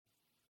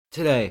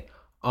Today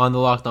on the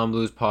Locked On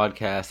Blues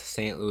podcast, the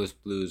St. Louis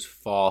Blues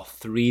fall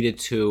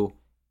 3-2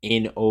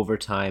 in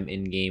overtime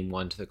in Game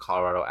 1 to the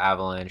Colorado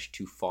Avalanche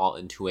to fall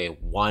into a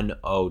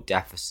 1-0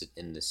 deficit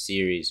in the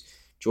series.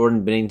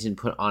 Jordan Binnington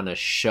put on a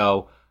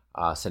show,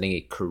 setting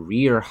a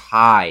career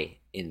high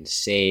in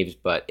saves,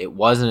 but it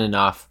wasn't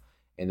enough,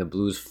 and the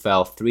Blues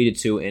fell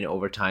 3-2 in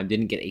overtime.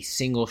 Didn't get a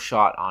single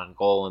shot on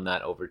goal in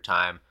that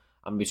overtime.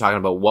 I'm going to be talking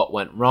about what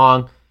went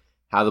wrong,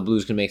 how the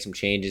Blues can make some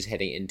changes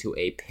heading into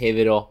a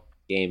pivotal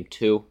Game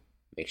 2.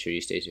 Make sure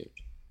you stay tuned.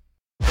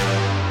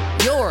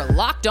 You're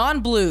Locked On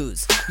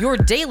Blues, your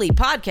daily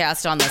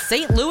podcast on the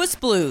St. Louis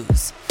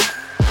Blues.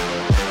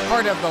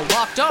 Part of the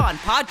Locked On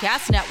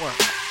Podcast Network,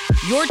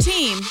 your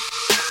team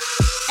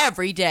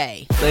every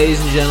day. Ladies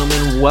and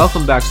gentlemen,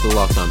 welcome back to the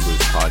Locked On Blues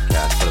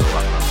podcast, part of the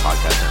Locked On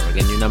Podcast Network,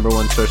 and your number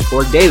one source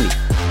for daily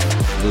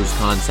Blues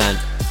content.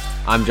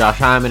 I'm Josh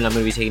Hyman, and I'm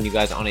going to be taking you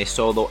guys on a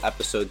solo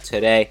episode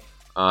today.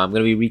 I'm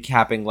going to be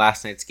recapping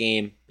last night's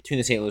game between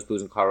the St. Louis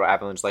Blues and Colorado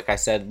Avalanche. Like I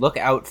said, look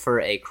out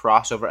for a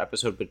crossover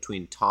episode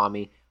between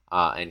Tommy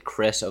and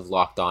Chris of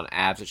Locked On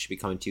Avs. It should be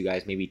coming to you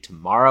guys maybe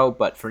tomorrow.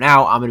 But for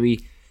now, I'm going to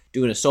be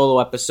doing a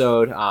solo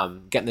episode,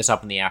 getting this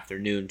up in the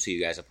afternoon so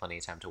you guys have plenty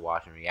of time to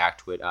watch and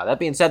react to it. That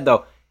being said,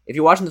 though, if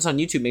you're watching this on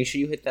YouTube, make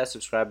sure you hit that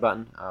subscribe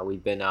button.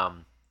 We've been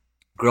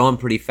growing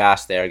pretty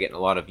fast there, getting a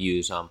lot of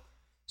views.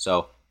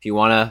 So if you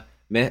want to...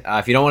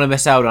 if you don't want to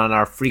miss out on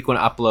our frequent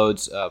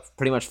uploads,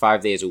 pretty much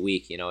 5 days a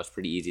week, it's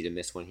pretty easy to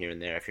miss one here and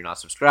there if you're not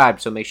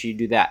subscribed, so make sure you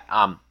do that.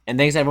 And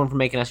thanks everyone for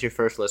making us your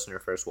first listen or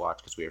first watch,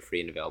 because we are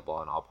free and available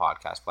on all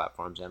podcast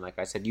platforms and, like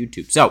I said,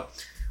 YouTube. So,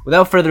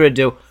 without further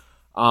ado,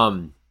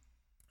 tough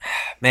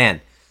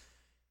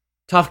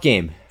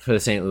game for the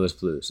St. Louis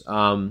Blues.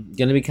 Going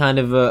to be kind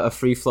of a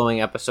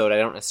free-flowing episode. I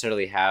don't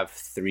necessarily have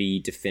 3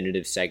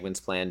 definitive segments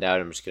planned out.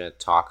 I'm just going to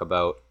talk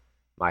about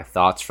my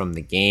thoughts from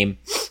the game.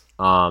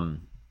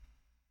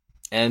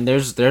 And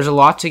there's a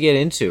lot to get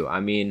into.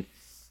 I mean,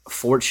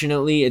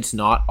 fortunately, it's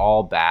not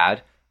all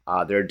bad.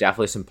 There are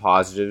definitely some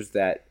positives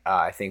that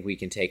I think we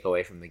can take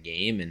away from the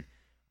game. And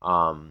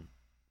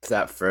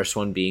that first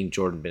one being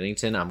Jordan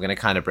Binnington. I'm going to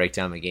kind of break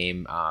down the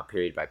game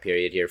period by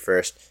period here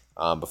first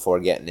before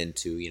getting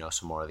into,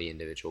 some more of the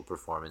individual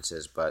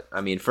performances. But,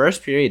 I mean,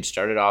 first period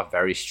started off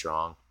very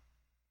strong.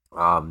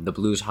 The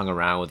Blues hung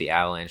around with the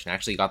Avalanche and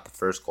actually got the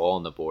first goal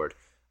on the board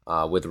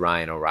with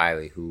Ryan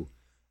O'Reilly, who,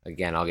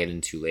 again, I'll get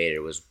into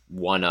later, was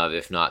one of,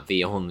 if not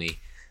the only,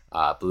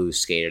 Blues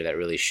skater that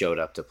really showed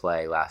up to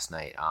play last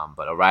night.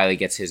 But O'Reilly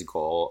gets his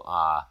goal,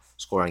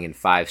 scoring in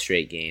 5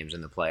 straight games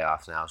in the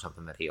playoffs now,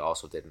 something that he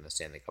also did in the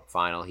Stanley Cup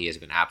Final. He has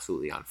been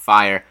absolutely on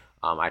fire.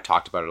 I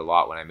talked about it a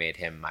lot when I made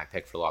him my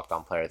pick for Locked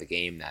On Player of the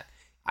Game, that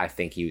I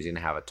think he was going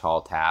to have a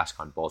tall task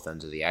on both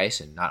ends of the ice,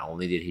 and not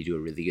only did he do a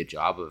really good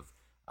job of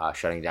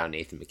shutting down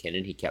Nathan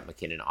MacKinnon, he kept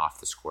MacKinnon off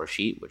the score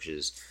sheet, which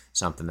is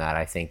something that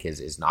I think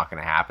is not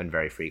going to happen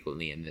very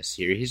frequently in this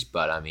series.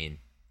 But, I mean,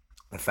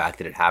 the fact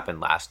that it happened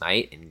last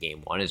night in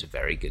Game 1 is a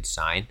very good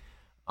sign.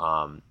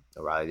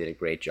 O'Reilly did a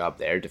great job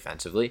there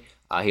defensively.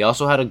 He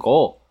also had a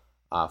goal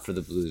for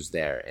the Blues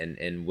there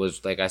and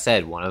was, like I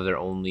said, one of their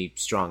only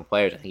strong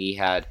players. I think he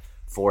had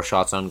 4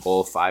 shots on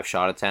goal, 5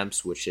 shot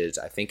attempts, which is,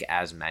 I think,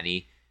 as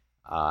many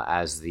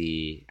as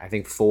I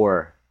think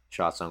 4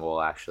 shots on goal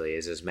actually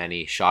is as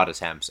many shot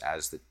attempts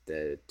as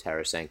the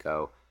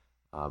Tarasenko,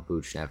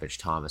 Buchnevich,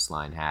 Thomas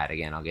line had.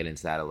 Again, I'll get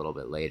into that a little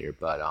bit later,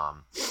 but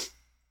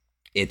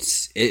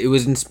it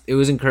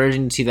was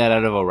encouraging to see that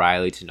out of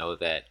O'Reilly, to know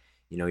that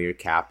your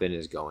captain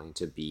is going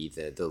to be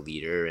the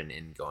leader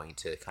and going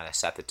to kind of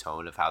set the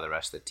tone of how the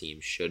rest of the team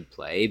should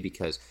play.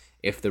 Because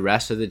if the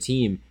rest of the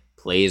team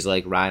plays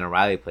like Ryan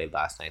O'Reilly played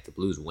last night, the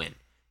Blues win.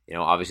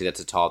 Obviously that's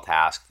a tall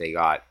task. They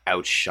got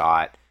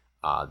outshot.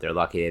 They're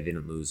lucky they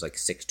didn't lose like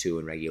 6-2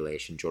 in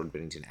regulation. Jordan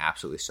Binnington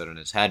absolutely stood on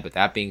his head. But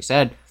that being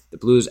said, the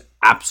Blues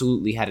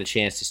absolutely had a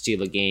chance to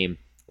steal a game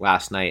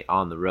last night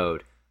on the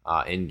road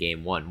in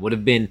Game 1. Would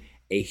have been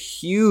a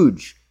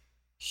huge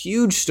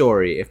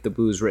story if the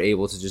Blues were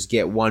able to just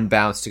get one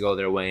bounce to go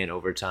their way in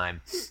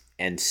overtime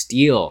and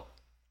steal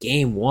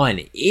Game 1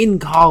 in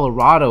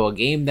Colorado, a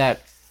game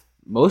that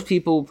most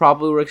people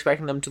probably were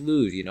expecting them to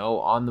lose.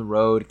 On the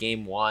road,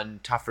 Game 1,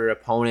 tougher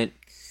opponent.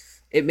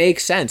 It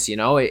makes sense,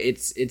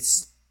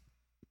 it's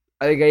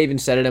I think I even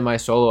said it in my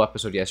solo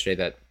episode yesterday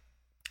that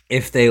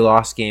if they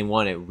lost Game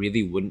 1, it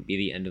really wouldn't be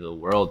the end of the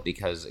world,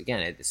 because,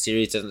 again, the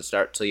series doesn't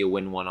start till you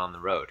win one on the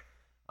road.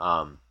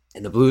 And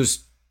the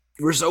Blues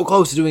were so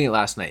close to doing it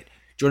last night.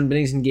 Jordan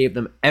Binnington gave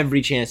them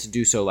every chance to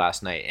do so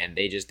last night, and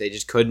they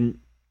just couldn't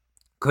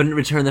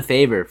return the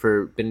favor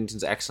for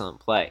Binnington's excellent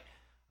play.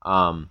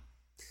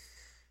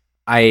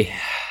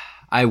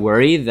 I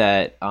worry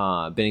that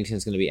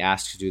Binnington's going to be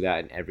asked to do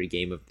that in every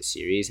game of the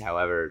series.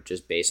 However,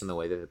 just based on the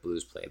way that the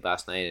Blues played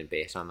last night and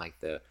based on like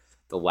the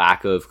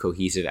lack of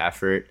cohesive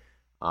effort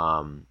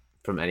from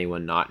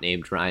anyone not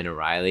named Ryan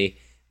O'Reilly,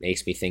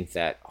 makes me think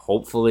that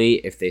hopefully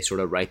if they sort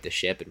of right the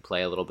ship and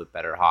play a little bit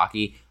better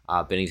hockey,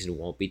 Binnington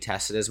won't be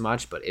tested as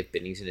much. But if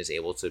Binnington is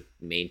able to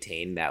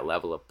maintain that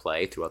level of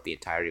play throughout the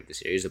entirety of the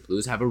series, the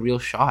Blues have a real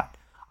shot.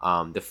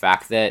 The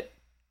fact that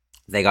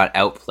they got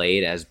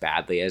outplayed as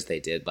badly as they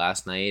did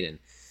last night,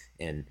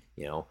 and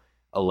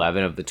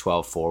 11 of the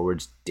 12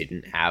 forwards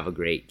didn't have a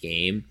great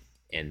game,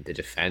 and the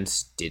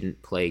defense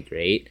didn't play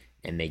great,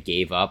 and they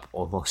gave up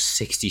almost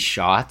 60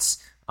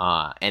 shots,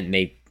 and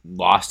they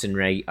lost in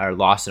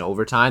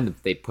overtime.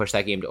 They pushed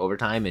that game to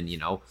overtime, and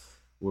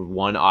were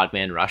one odd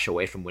man rush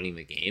away from winning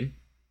the game.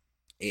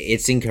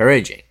 It's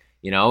encouraging.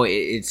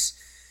 It's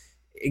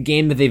a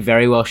game that they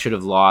very well should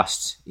have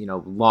lost.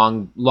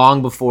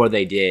 Long before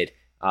they did.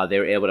 They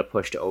were able to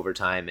push to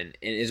overtime, and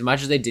as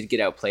much as they did get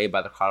outplayed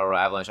by the Colorado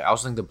Avalanche, I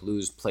also think the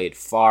Blues played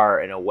far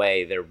and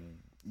away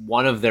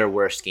one of their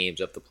worst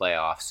games of the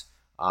playoffs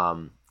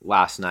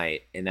last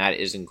night, and that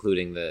is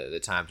including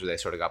the times where they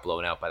sort of got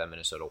blown out by the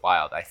Minnesota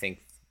Wild. I think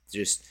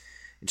just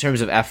in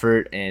terms of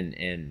effort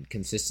and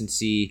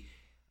consistency,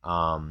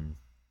 and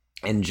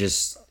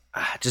just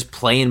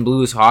playing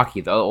Blues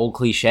hockey, the old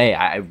cliche,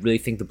 I really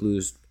think the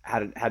Blues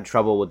had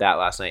trouble with that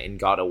last night and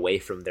got away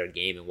from their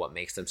game and what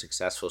makes them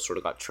successful, sort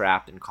of got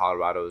trapped in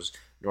Colorado's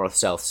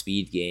north-south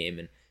speed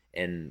game.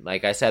 And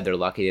like I said, they're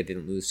lucky they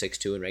didn't lose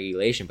 6-2 in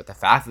regulation, but the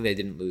fact that they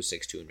didn't lose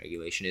 6-2 in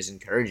regulation is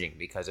encouraging,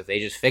 because if they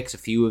just fix a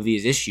few of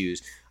these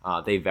issues,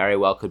 they very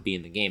well could be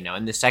in the game. Now,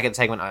 in the second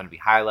segment, I'm going to be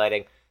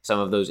highlighting some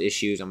of those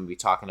issues. I'm going to be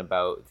talking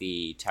about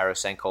the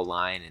Tarasenko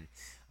line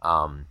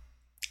and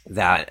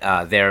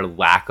their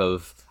lack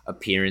of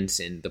appearance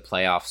in the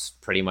playoffs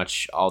pretty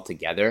much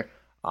altogether.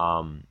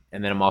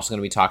 And then I'm also going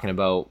to be talking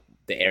about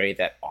the area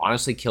that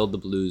honestly killed the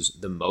Blues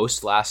the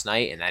most last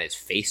night, and that is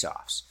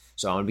face-offs.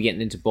 So I'm going to be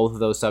getting into both of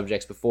those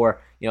subjects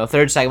before,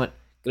 third segment,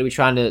 going to be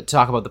trying to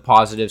talk about the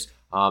positives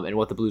and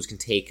what the Blues can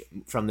take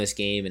from this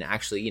game and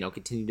actually,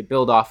 continue to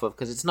build off of,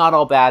 because it's not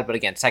all bad. But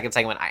again, second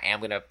segment, I am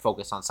going to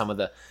focus on some of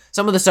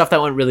the stuff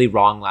that went really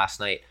wrong last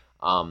night,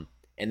 and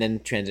then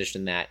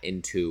transition that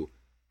into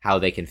how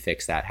they can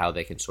fix that, how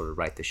they can sort of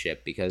right the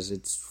ship, because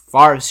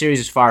the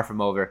series is far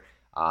from over.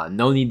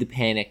 No need to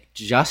panic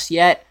just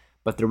yet,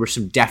 but there were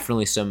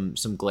definitely some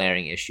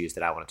glaring issues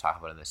that I want to talk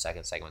about in the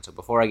second segment. So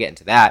before I get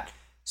into that,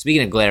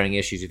 speaking of glaring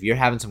issues, if you're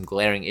having some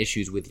glaring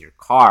issues with your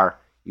car,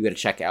 you got to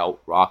check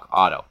out Rock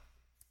Auto.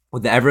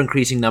 With the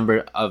ever-increasing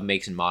number of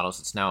makes and models,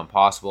 it's now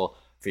impossible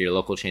for your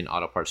local chain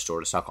auto parts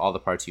store to stock all the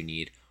parts you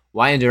need.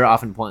 Why endure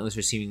often pointless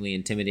or seemingly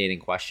intimidating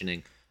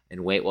questioning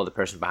and wait while the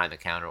person behind the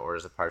counter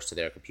orders the parts to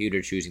their computer,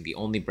 choosing the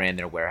only brand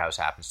their warehouse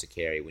happens to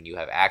carry, when you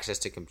have access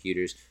to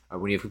computers, or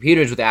when you have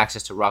computers with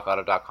access to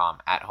rockauto.com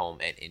at home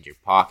and in your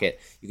pocket?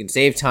 You can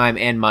save time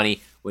and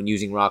money when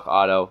using Rock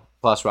Auto.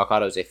 Plus, Rock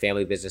Auto is a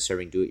family business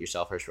serving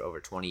do-it-yourselfers for over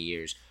 20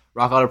 years.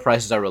 Rock Auto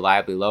prices are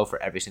reliably low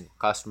for every single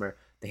customer.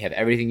 They have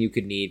everything you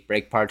could need: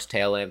 brake parts,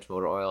 tail lamps,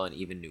 motor oil, and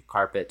even new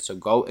carpet. So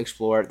go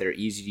explore their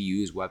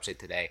easy-to-use website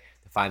today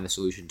to find the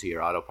solution to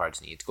your auto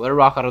parts needs. Go to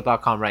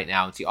rockauto.com right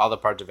now and see all the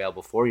parts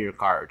available for your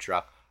car or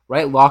truck.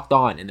 Right Locked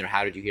On in their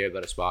How Did You Hear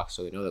About Us box,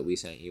 so they know that we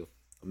sent you.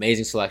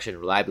 Amazing selection,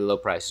 reliably low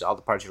prices, all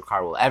the parts your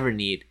car will ever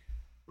need.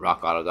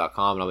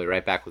 rockauto.com, and I'll be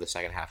right back with the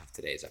second half of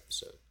today's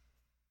episode.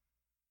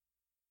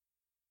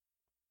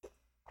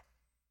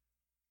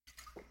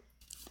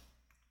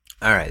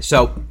 All right,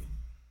 so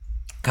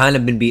kind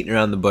of been beating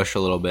around the bush a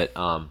little bit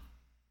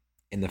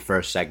in the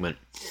first segment.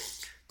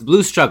 The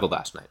Blues struggled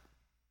last night.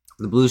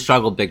 The Blues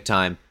struggled big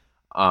time,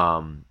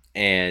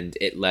 and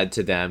it led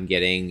to them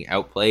getting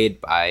outplayed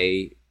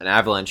by an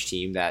Avalanche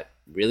team that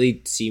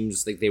really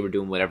seems like they were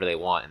doing whatever they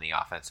want in the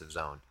offensive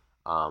zone.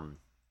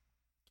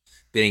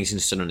 Binnington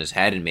stood on his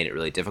head and made it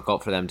really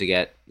difficult for them to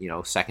get,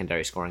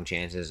 secondary scoring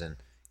chances and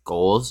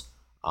goals.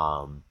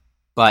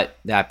 But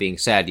that being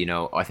said,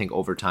 I think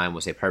overtime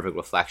was a perfect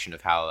reflection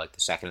of how the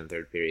second and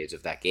third periods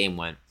of that game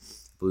went.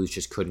 Blues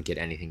just couldn't get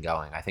anything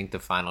going. I think the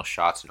final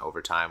shots in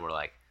overtime were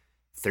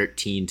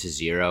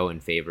 13-0 in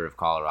favor of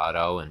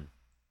Colorado, and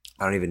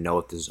I don't even know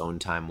what the zone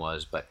time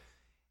was, but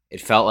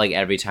it felt like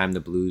every time the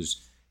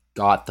Blues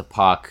got the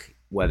puck,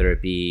 whether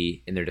it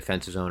be in their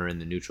defensive zone or in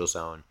the neutral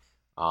zone,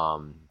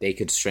 they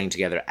could string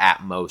together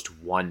at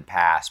most one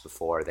pass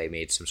before they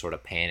made some sort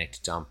of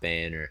panicked dump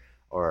in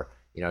or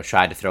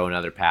tried to throw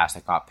another pass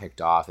that got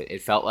picked off.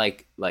 It felt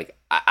like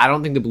I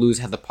don't think the Blues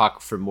had the puck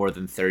for more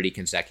than 30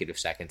 consecutive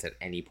seconds at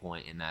any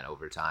point in that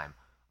overtime.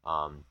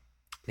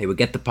 They would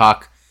get the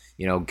puck,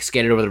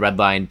 skate it over the red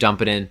line,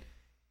 dump it in.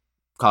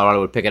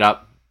 Colorado would pick it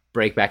up,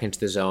 break back into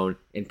the zone,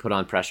 and put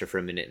on pressure for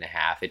a minute and a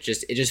half. It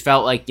just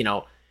felt like,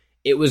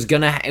 it was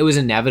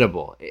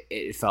inevitable.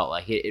 It felt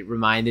like it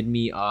reminded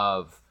me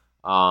of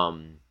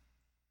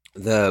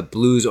the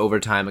Blues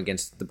overtime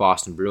against the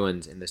Boston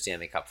Bruins in the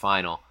Stanley Cup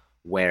final,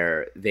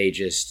 where they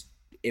just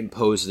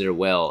imposed their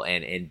will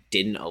and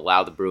didn't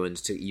allow the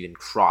Bruins to even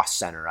cross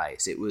center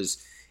ice. It was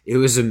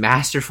a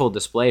masterful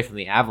display from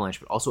the Avalanche,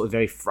 but also a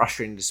very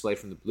frustrating display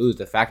from the Blues.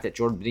 The fact that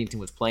Jordan Binnington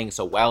was playing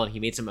so well and he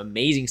made some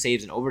amazing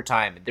saves in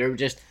overtime,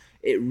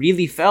 it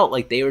really felt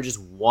like they were just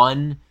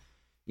one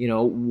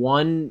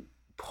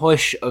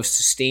push of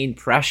sustained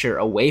pressure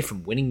away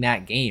from winning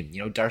that game.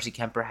 Darcy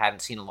Kemper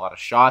hadn't seen a lot of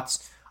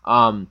shots.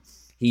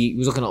 He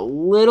was looking a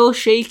little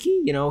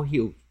shaky,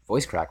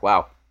 voice crack,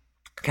 wow.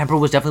 Kemper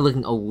was definitely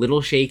looking a little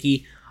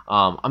shaky.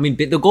 I mean,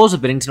 the goals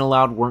that Binnington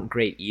allowed weren't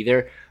great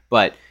either,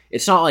 but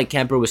it's not like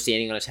Kemper was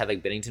standing on his head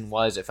like Binnington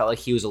was. It felt like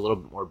he was a little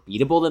bit more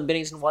beatable than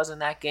Binnington was in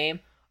that game.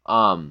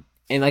 And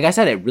like I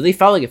said, it really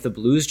felt like if the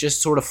Blues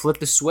just sort of flipped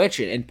the switch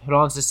and put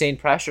on sustained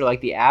pressure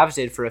like the Avs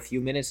did for a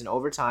few minutes in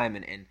overtime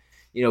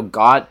and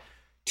got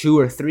 2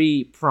 or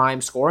 3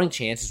 prime scoring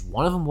chances,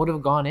 one of them would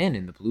have gone in,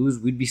 and the Blues,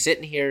 we'd be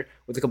sitting here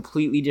with a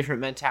completely different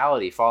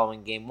mentality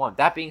following game 1.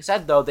 That being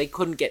said, though, they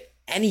couldn't get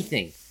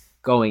anything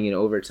going in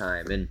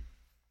overtime, and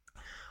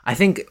I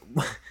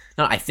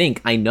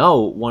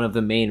know one of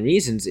the main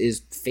reasons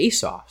is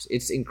face-offs.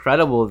 It's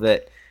incredible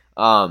that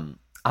I'm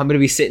going to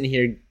be sitting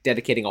here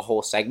dedicating a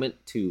whole segment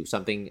to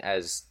something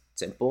as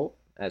simple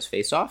as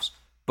face-offs,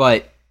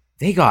 but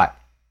they got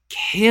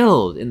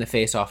killed in the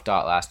face-off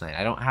dot last night.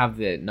 I don't have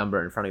the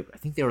number in front of me, but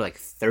I think they were like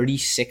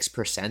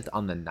 36%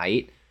 on the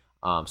night,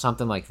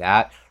 something like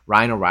that.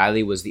 Ryan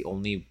O'Reilly was the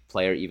only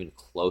player even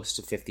close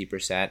to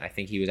 50%. I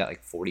think he was at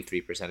like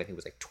 43%. I think it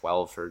was like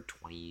 12 for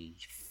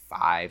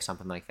 25,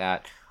 something like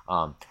that.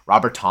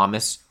 Robert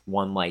Thomas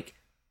won like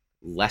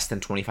less than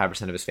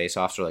 25% of his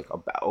faceoffs, or like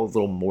about a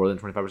little more than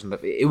 25%.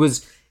 But it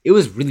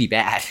was really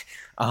bad.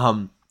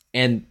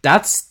 And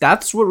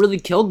that's what really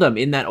killed them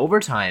in that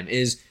overtime.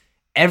 Is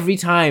every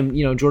time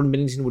Jordan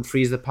Binnington would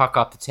freeze the puck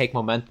up to take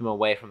momentum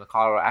away from the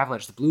Colorado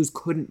Avalanche, the Blues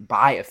couldn't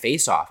buy a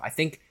faceoff. I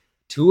think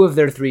 2 of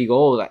their 3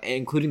 goals,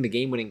 including the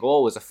game-winning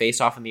goal, was a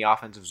faceoff in the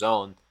offensive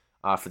zone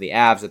for the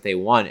Avs that they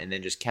won, and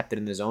then just kept it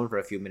in the zone for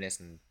a few minutes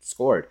and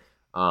scored.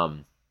 I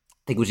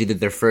think it was either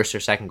their first or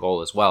second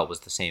goal as well, was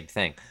the same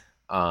thing.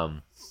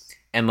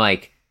 And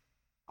like,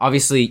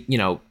 obviously,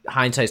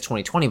 hindsight's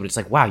 20/20, but it's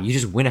like, wow, you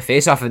just win a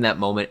faceoff in that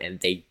moment and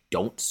they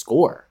don't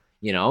score.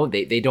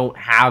 They don't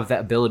have the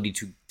ability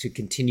to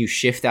continue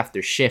shift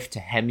after shift to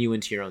hem you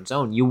into your own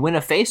zone. You win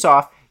a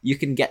faceoff, you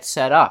can get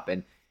set up,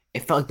 and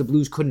it felt like the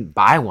Blues couldn't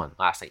buy one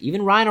last night.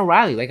 Even Ryan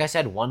O'Reilly, like I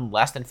said, won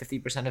less than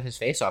 50% of his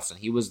faceoffs,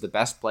 and he was the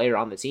best player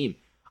on the team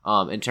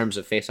in terms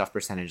of faceoff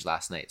percentage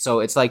last night.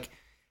 So it's like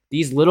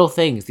these little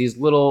things, these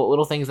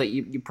little things that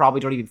you probably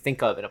don't even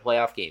think of in a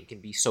playoff game can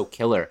be so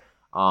killer.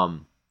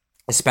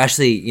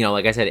 Especially,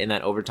 like I said, in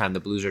that overtime, the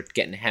Blues are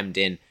getting hemmed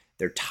in.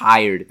 They're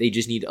tired. They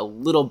just need a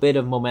little bit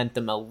of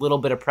momentum, a little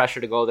bit of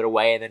pressure to go their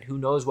way, and then who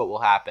knows what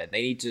will happen.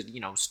 They need to,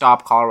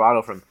 stop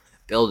Colorado from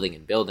building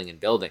and building and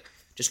building.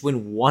 Just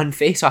win one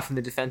faceoff in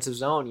the defensive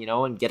zone,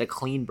 and get a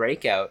clean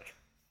breakout.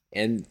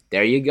 And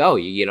there you go.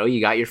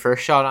 You got your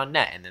first shot on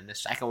net, and then the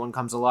second one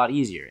comes a lot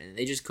easier. And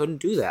they just couldn't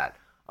do that.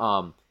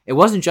 It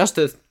wasn't just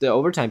the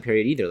overtime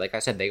period either. Like I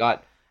said, they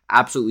got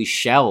absolutely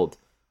shelled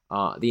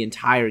the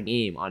entire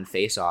game on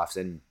faceoffs.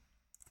 And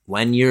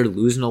when you're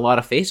losing a lot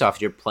of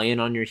faceoffs, you're playing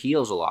on your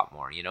heels a lot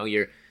more.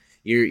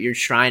 You're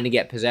trying to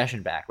get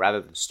possession back rather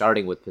than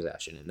starting with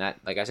possession. And that,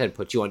 like I said,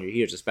 puts you on your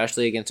heels,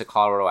 especially against a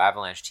Colorado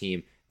Avalanche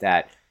team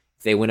that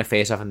if they win a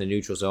faceoff in the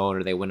neutral zone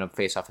or they win a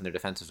faceoff in their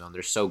defensive zone,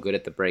 they're so good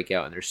at the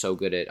breakout and they're so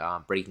good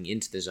at breaking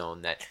into the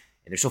zone and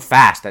they're so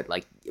fast that,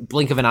 like,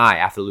 blink of an eye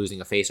after losing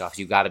a faceoff,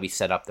 you got to be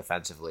set up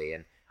defensively.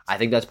 And I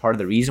think that's part of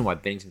the reason why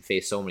Binnington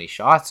faced so many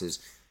shots is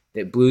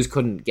that Blues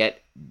couldn't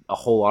get a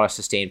whole lot of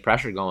sustained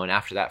pressure going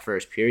after that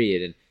first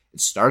period. And it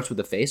starts with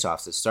the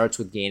faceoffs. It starts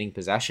with gaining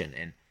possession.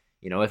 And,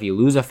 if you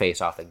lose a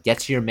faceoff, like, get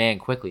to your man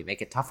quickly,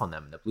 make it tough on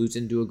them. The Blues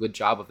didn't do a good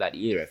job of that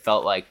either. It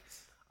felt like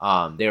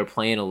they were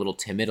playing a little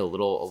timid, a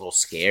little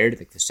scared.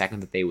 Like, the second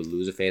that they would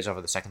lose a faceoff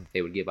or the second that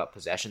they would give up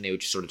possession, they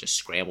would just sort of just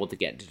scramble to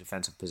get into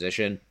defensive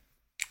position.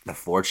 The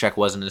forecheck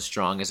wasn't as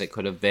strong as it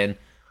could have been.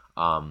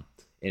 And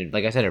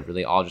like I said, it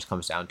really all just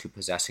comes down to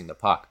possessing the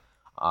puck.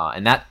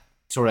 And that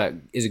sort of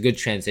is a good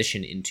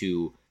transition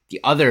into the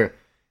other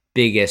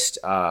biggest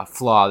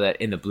flaw that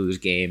in the Blues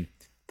game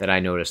that I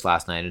noticed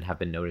last night and have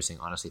been noticing,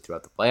 honestly,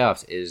 throughout the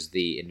playoffs is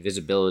the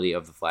invisibility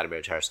of the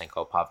Vladimir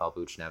Tarasenko, Pavel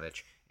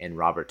Buchnevich, and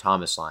Robert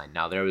Thomas line.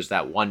 Now, there was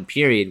that one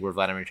period where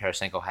Vladimir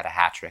Tarasenko had a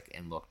hat trick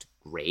and looked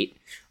great,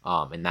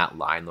 and that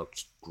line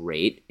looked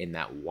great in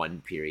that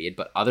one period.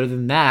 But other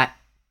than that,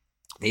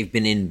 they've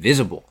been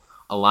invisible.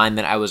 A line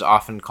that I was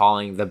often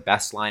calling the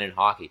best line in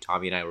hockey.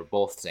 Tommy and I were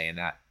both saying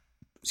that,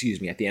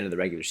 at the end of the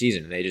regular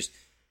season. And they just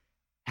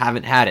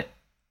haven't had it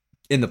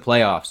in the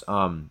playoffs.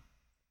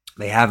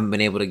 They haven't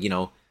been able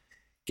to,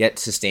 get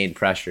sustained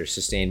pressure,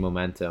 sustained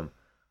momentum.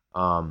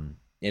 And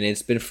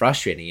it's been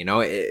frustrating.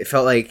 It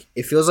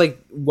feels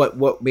like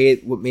what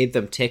made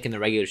them tick in the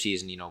regular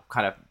season,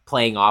 kind of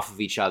playing off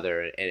of each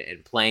other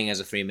and playing as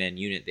a 3-man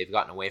unit. They've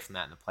gotten away from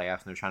that in the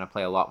playoffs, and they're trying to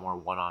play a lot more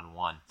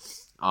one-on-one.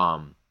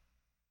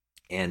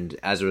 And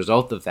as a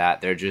result of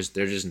that, they're just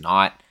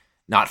not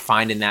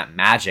finding that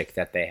magic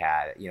that they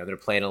had. They're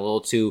playing a little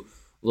too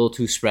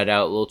spread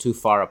out, a little too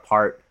far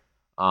apart,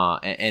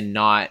 and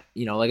not,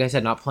 like I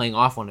said, not playing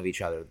off one of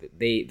each other.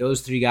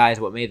 Those 3 guys,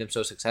 what made them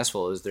so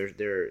successful is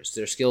their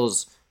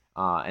skills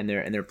and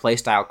their play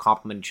style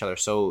complement each other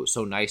so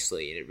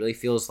nicely, and it really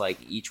feels like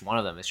each one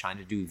of them is trying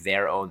to do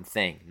their own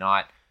thing,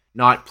 not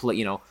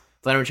play.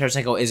 Vladimir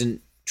Tarasenko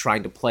isn't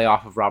trying to play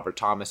off of Robert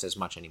Thomas as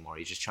much anymore.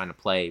 He's just trying to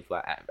play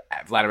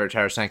Vladimir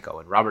Tarasenko,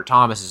 and Robert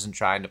Thomas isn't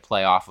trying to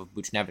play off of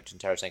Buchnevich and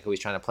Tarasenko. He's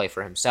trying to play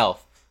for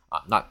himself.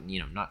 Not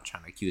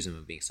trying to accuse them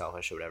of being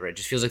selfish or whatever. It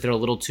just feels like they're a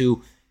little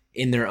too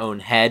in their own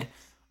head,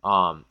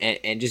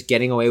 and just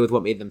getting away with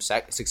what made them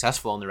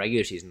successful in the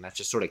regular season. That's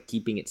just sort of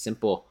keeping it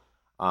simple,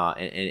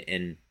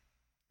 and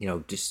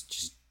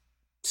just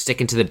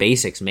sticking to the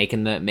basics,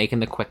 making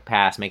the quick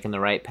pass, making the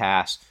right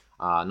pass,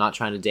 not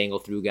trying to dangle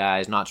through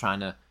guys, not trying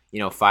to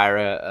fire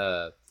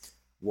a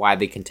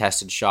widely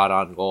contested shot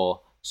on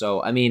goal.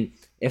 So I mean,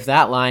 if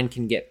that line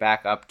can get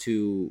back up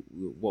to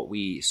what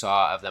we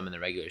saw of them in the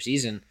regular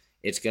season,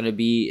 it's gonna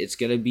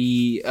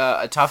be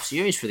a tough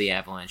series for the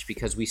Avalanche,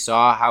 because we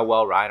saw how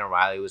well Ryan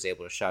O'Reilly was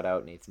able to shut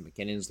out Nathan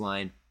MacKinnon's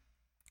line,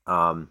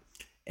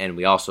 and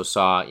we also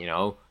saw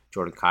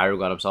Jordan Kyrou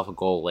got himself a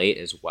goal late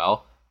as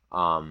well.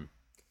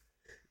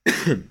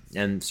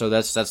 And so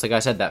that's like I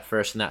said, that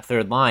first and that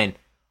third line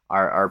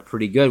are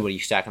pretty good when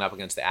you're stacking up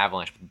against the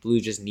Avalanche. But the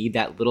Blues just need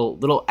that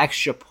little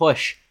extra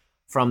push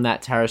from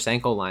that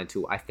Tarasenko line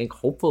to, I think,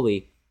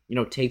 hopefully,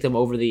 take them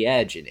over the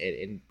edge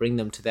and bring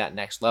them to that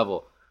next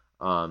level.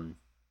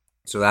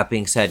 So that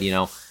being said,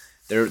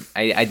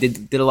 I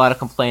did a lot of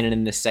complaining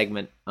in this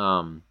segment,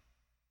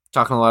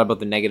 talking a lot about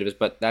the negatives.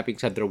 But that being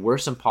said, there were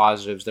some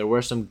positives. There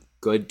were some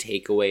good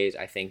takeaways,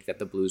 I think, that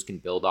the Blues can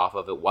build off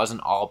of. It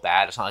wasn't all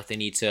bad. It's not like they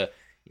need to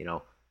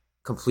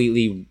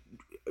completely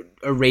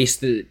erase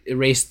the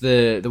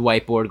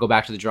whiteboard, go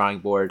back to the drawing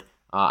board.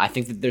 I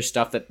think that there's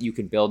stuff that you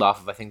can build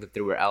off of. I think that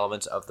there were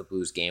elements of the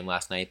Blues game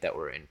last night that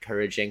were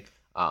encouraging,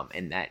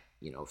 and that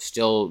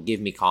still give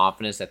me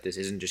confidence that this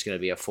isn't just going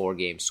to be a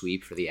 4-game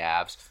sweep for the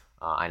Avs.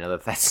 I know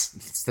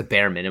it's the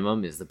bare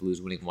minimum is the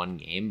Blues winning 1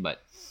 game,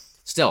 but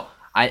still,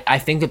 I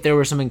think that there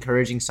were some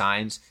encouraging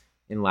signs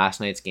in last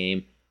night's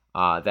game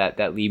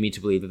that lead me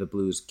to believe that the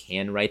Blues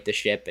can right the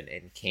ship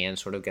and can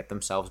sort of get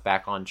themselves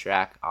back on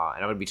track. And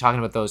I'm going to be talking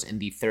about those in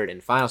the third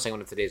and final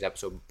segment of today's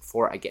episode.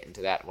 Before I get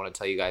into that, I want to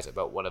tell you guys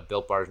about one of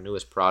Built Bar's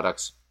newest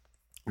products.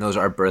 And those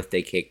are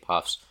birthday cake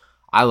puffs.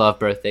 I love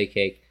birthday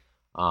cake,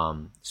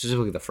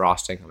 specifically the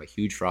frosting. I'm a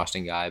huge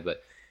frosting guy,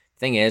 but the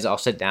thing is, I'll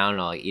sit down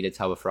and I'll eat a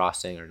tub of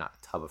frosting, or not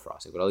a tub of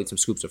frosting, but I'll eat some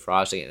scoops of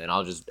frosting, and then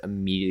I'll just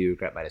immediately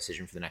regret my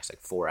decision for the next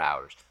 4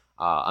 hours.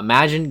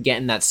 Imagine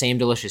getting that same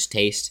delicious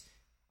taste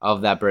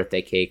of that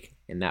birthday cake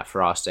and that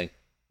frosting,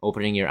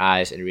 opening your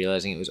eyes and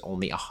realizing it was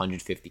only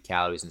 150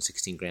 calories and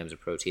 16 grams of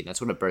protein.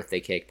 That's what a birthday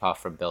cake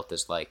puff from Built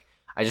is like.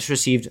 I just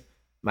received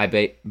my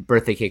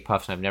birthday cake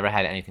puffs, and I've never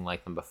had anything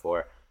like them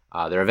before.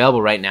 They're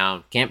available right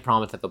now. Can't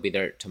promise that they'll be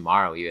there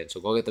tomorrow even, so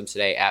go get them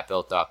today at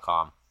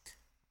Built.com.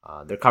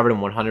 They're covered in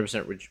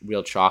 100%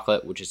 real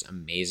chocolate, which is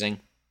amazing.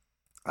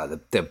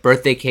 The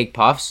birthday cake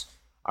puffs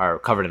are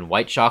covered in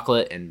white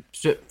chocolate, and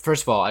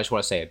first of all, I just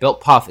want to say a Built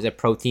Puff is a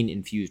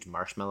protein-infused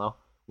marshmallow,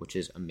 which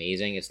is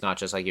amazing. It's not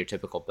just like your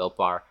typical Built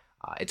Bar.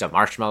 It's a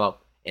marshmallow,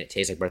 and it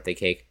tastes like birthday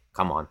cake.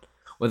 Come on.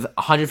 With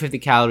 150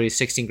 calories,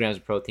 16 grams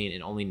of protein,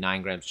 and only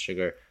 9 grams of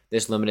sugar,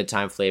 this limited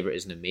time flavor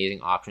is an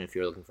amazing option if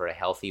you're looking for a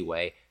healthy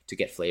way to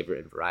get flavor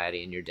and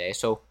variety in your day.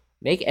 So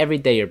make every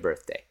day your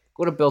birthday.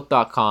 Go to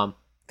Built.com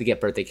to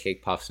get birthday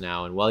cake puffs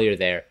now, and while you're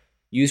there,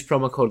 use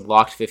promo code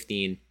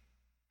LOCKED15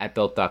 at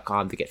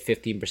Built.com to get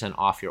 15%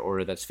 off your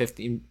order. That's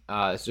 15%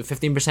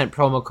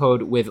 promo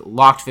code with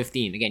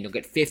LOCKED15. Again, you'll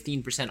get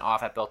 15%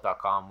 off at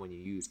Built.com when you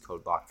use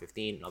code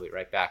LOCKED15. And I'll be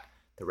right back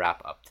to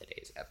wrap up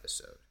today's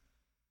episode.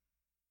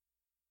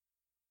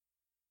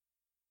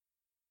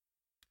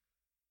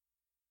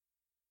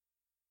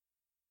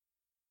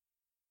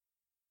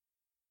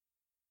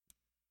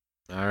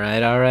 All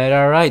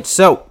right.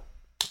 So,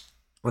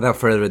 without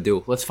further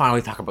ado, let's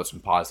finally talk about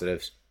some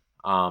positives.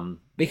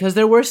 Because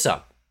there were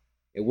some.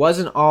 It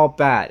wasn't all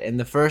bad. And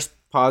the first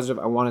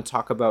positive I want to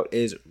talk about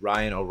is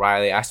Ryan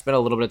O'Reilly. I spent a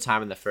little bit of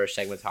time in the first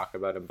segment talking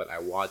about him, but I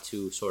want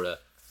to sort of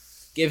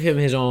give him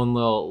his own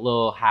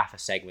little half a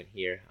segment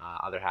here.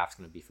 Other half's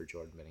going to be for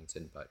Jordan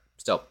Binnington, but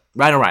still,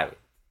 Ryan O'Reilly.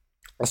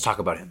 Let's talk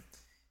about him.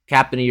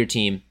 Captain of your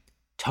team,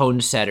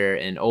 tone setter,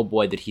 and oh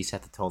boy, did he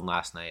set the tone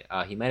last night.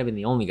 He might have been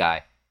the only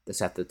guy to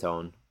set the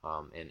tone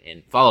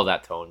and follow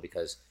that tone,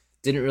 because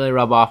it didn't really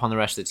rub off on the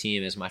rest of the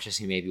team as much as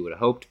he maybe would have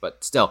hoped,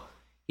 but still,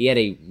 he had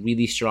a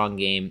really strong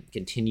game,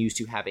 continues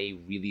to have a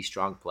really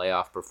strong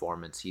playoff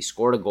performance. He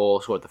scored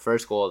the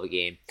first goal of the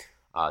game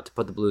to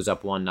put the Blues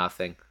up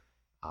 1-0.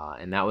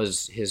 And that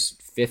was his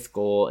 5th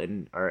goal,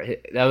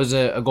 that was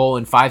a goal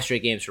in 5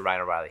 straight games for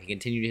Ryan O'Reilly. He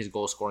continued his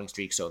goal scoring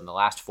streak. So in the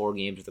last 4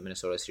 games of the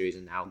Minnesota series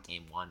and now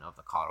game 1 of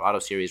the Colorado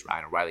series,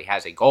 Ryan O'Reilly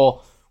has a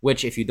goal,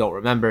 which if you don't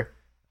remember,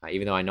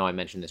 even though I know I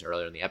mentioned this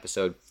earlier in the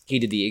episode, he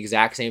did the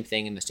exact same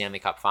thing in the Stanley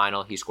Cup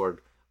final. He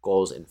scored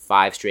goals in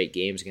 5 straight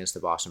games against the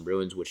Boston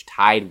Bruins, which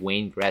tied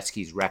Wayne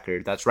Gretzky's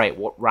record. That's right,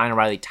 Ryan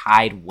O'Reilly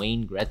tied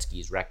Wayne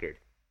Gretzky's record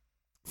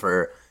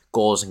for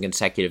goals in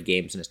consecutive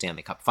games in a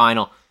Stanley Cup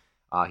final.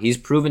 He's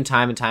proven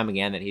time and time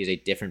again that he's a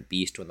different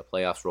beast when the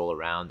playoffs roll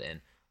around,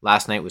 and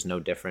last night was no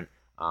different.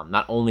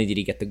 Not only did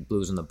he get the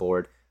Blues on the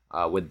board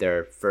with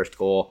their first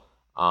goal,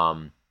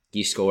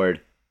 he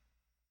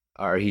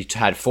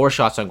had 4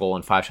 shots on goal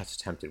and 5 shots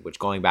attempted, which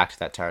going back to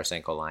that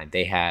Tarasenko line,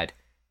 they had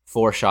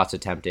 4 shots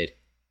attempted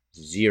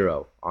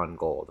 0 on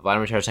goal. The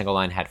Vladimir Tarasenko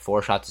line had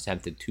 4 shots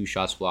attempted, 2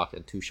 shots blocked,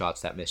 and 2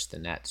 shots that missed the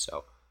net.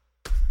 So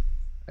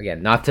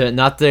again, not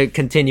to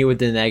continue with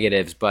the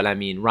negatives, but I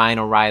mean Ryan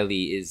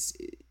O'Reilly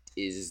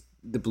is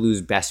the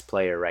Blues' best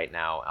player right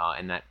now,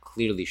 and that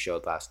clearly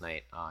showed last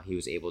night. He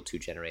was able to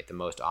generate the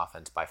most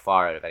offense by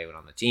far out of anyone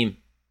on the team,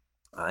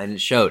 and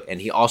it showed. And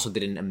he also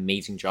did an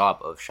amazing job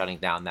of shutting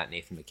down that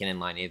Nathan MacKinnon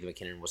line. Nathan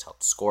MacKinnon was held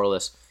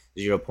scoreless,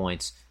 0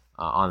 points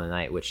on the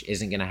night, which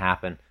isn't going to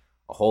happen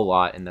a whole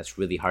lot, and that's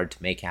really hard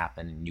to make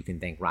happen, and you can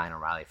thank Ryan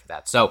O'Reilly for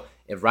that. So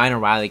if Ryan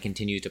O'Reilly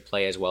continues to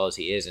play as well as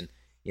he is, and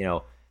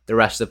the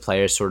rest of the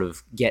players sort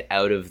of get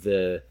out of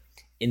the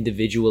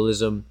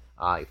individualism,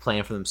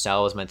 playing for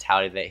themselves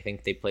mentality that I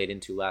think they played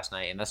into last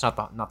night, and that's not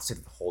to say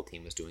that the whole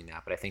team was doing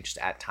that, but I think just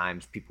at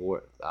times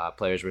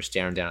players were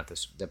staring down at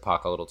the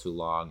puck a little too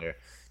long, or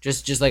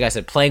just like I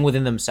said, playing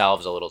within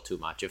themselves a little too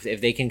much.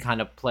 If they can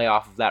kind of play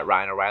off of that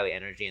Ryan O'Reilly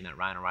energy and that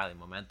Ryan O'Reilly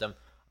momentum,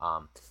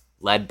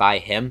 led by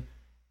him,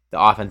 the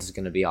offense is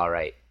going to be all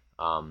right.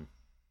 And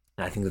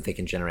I think that they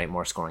can generate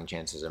more scoring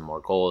chances and more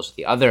goals.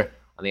 On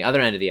the other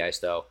end of the ice,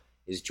 though,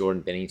 is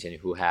Jordan Binnington,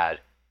 who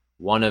had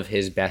one of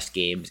his best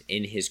games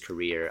in his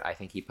career. I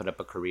think he put up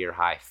a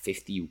career-high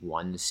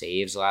 51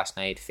 saves last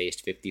night,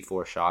 faced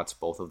 54 shots.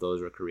 Both of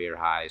those were career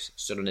highs.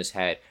 Stood on his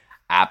head,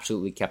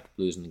 absolutely kept the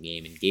Blues in the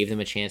game, and gave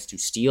them a chance to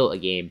steal a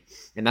game.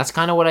 And that's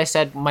kind of what I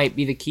said might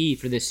be the key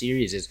for this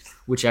series, is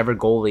whichever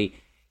goalie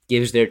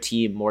gives their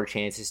team more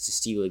chances to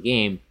steal a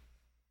game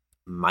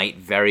might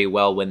very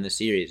well win the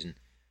series. And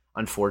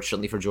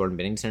unfortunately for Jordan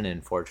Binnington, and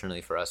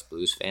unfortunately for us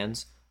Blues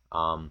fans,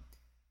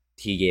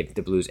 he gave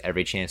the Blues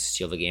every chance to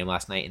steal the game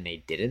last night, and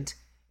they didn't.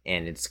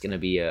 And it's going to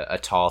be a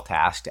tall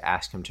task to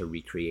ask him to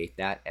recreate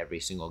that every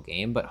single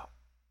game. But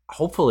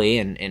hopefully,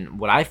 and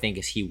what I think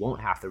is he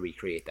won't have to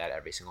recreate that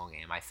every single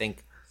game. I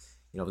think,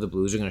 the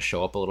Blues are going to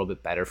show up a little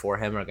bit better for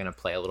him, are going to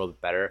play a little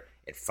bit better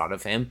in front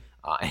of him,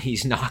 and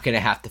he's not going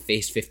to have to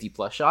face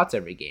 50-plus shots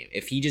every game.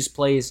 If he just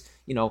plays,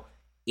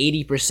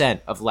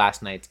 80% of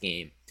last night's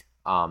game,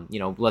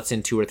 lets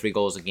in 2 or 3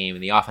 goals a game,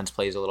 and the offense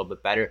plays a little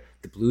bit better,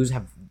 the Blues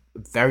have a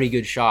very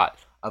good shot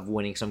of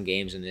winning some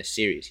games in this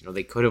series.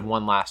 They could have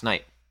won last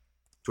night.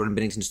 Jordan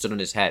Binnington stood on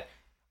his head.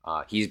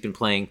 He's been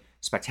playing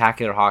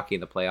spectacular hockey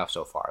in the playoffs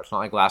so far. It's not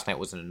like last night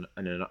was an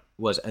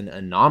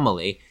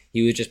anomaly.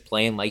 He was just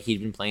playing like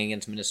he'd been playing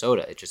against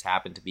Minnesota. It just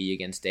happened to be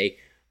against a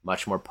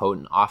much more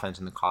potent offense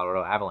in the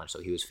Colorado Avalanche,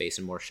 so he was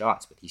facing more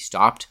shots. But he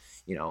stopped,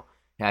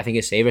 I think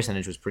his save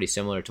percentage was pretty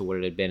similar to what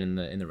it had been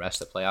in the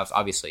rest of the playoffs.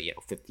 Obviously,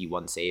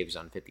 51 saves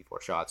on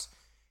 54 shots.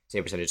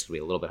 Save percentage is going to be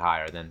a little bit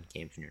higher than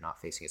games when you're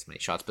not facing as many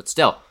shots. But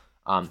still,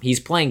 he's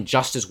playing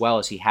just as well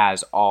as he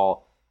has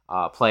all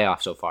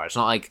playoffs so far. It's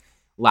not like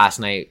last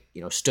night,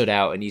 stood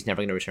out and he's never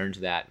going to return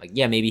to that. Like,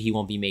 yeah, maybe he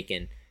won't be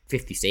making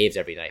 50 saves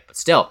every night, but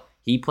still,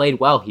 he played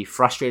well. He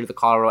frustrated the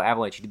Colorado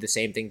Avalanche. He did the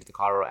same thing to the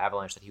Colorado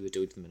Avalanche that he was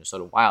doing to the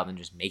Minnesota Wild, and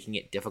just making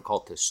it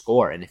difficult to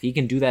score. And if he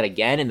can do that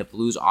again, and the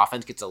Blues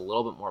offense gets a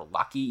little bit more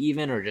lucky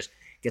even, or just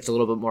gets a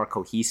little bit more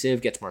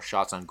cohesive, gets more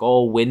shots on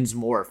goal, wins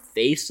more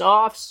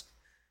face-offs,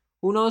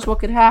 who knows what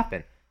could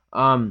happen.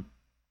 I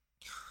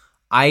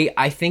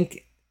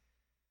think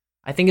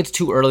it's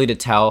too early to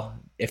tell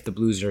if the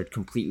Blues are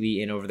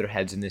completely in over their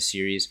heads in this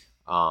series.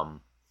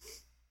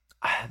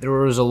 There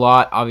was a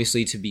lot,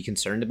 obviously, to be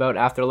concerned about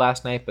after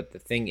last night, but the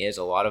thing is,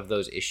 a lot of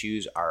those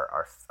issues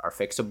are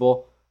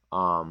fixable.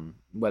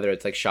 Whether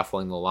it's like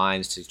shuffling the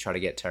lines to try to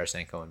get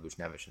Tarasenko and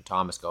Buchnevich and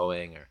Thomas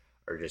going,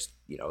 or just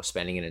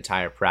spending an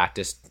entire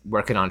practice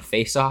working on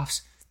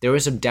face-offs. There were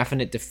some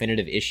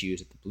definitive issues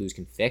that the Blues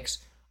can fix.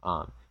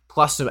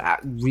 Plus some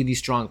really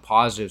strong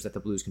positives that the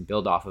Blues can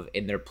build off of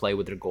in their play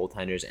with their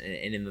goaltenders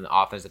and in the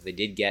offense that they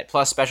did get.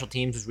 Plus special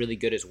teams was really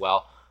good as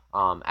well,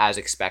 as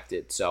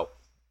expected. So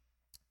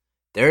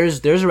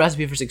there's a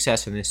recipe for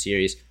success in this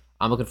series.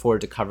 I'm looking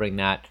forward to covering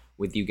that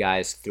with you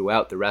guys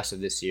throughout the rest of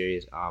this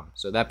series.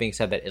 So that being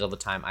said, that is all the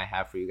time I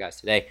have for you guys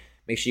today.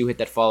 Make sure you hit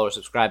that follow or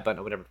subscribe button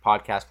on whatever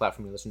podcast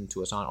platform you're listening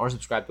to us on, or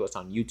subscribe to us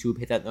on YouTube.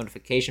 Hit that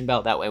notification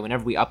bell. That way,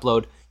 whenever we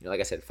upload, like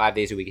I said, 5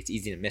 days a week, it's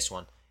easy to miss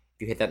one.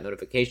 If you hit that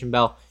notification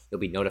bell,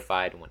 you'll be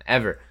notified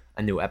whenever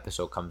a new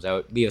episode comes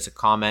out. Leave us a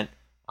comment.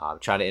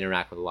 Try to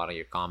interact with a lot of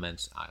your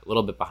comments. A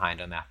little bit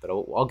behind on that, but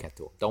I'll get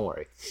to them. Don't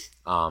worry.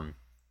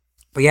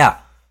 But yeah,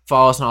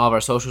 follow us on all of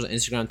our socials: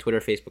 Instagram, Twitter,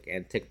 Facebook,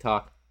 and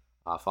TikTok.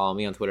 Follow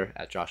me on Twitter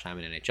at Josh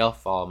Hyman NHL.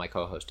 Follow my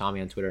co-host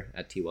Tommy on Twitter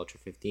at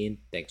TWelcher15.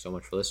 Thanks so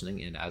much for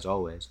listening, and as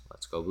always,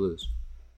 let's go Blues.